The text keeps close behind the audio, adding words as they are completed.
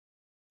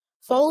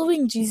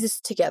Following Jesus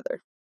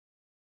together.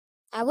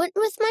 I went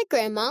with my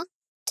grandma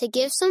to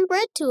give some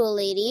bread to a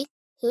lady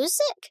who was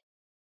sick.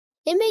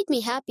 It made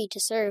me happy to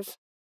serve.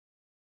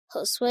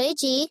 Josue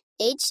G.,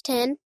 age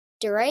 10,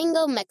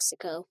 Durango,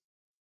 Mexico.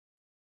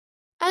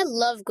 I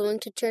love going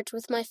to church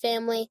with my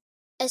family,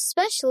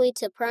 especially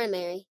to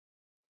primary.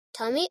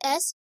 Tommy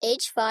S.,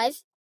 age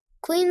 5,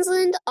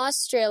 Queensland,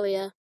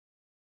 Australia.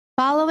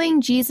 Following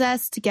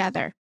Jesus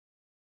together.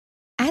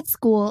 At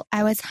school,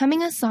 I was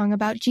humming a song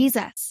about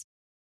Jesus.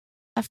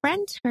 A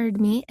friend heard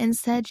me and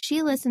said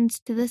she listens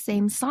to the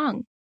same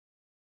song.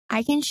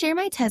 I can share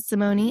my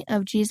testimony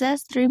of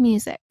Jesus through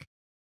music.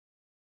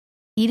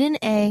 Eden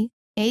A.,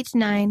 age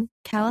 9,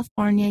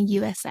 California,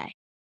 USA.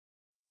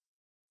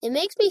 It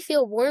makes me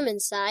feel warm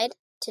inside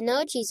to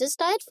know Jesus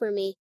died for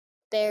me.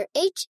 Bear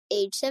H.,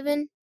 age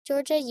 7,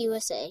 Georgia,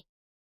 USA.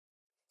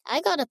 I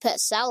got a pet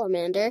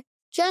salamander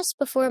just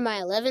before my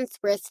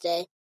 11th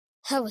birthday.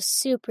 I was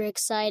super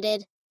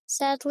excited.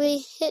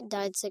 Sadly, it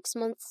died 6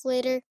 months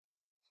later.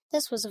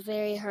 This was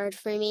very hard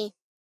for me.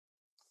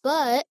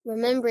 But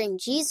remembering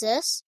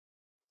Jesus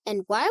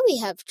and why we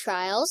have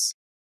trials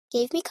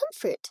gave me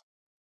comfort.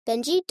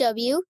 Benji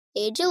W.,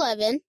 age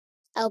 11,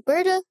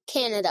 Alberta,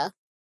 Canada.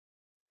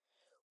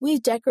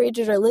 We've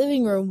decorated our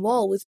living room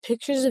wall with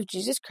pictures of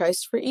Jesus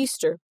Christ for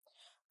Easter.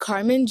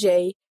 Carmen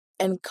J.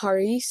 and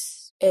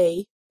Carice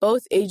A.,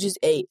 both ages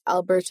 8,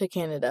 Alberta,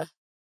 Canada.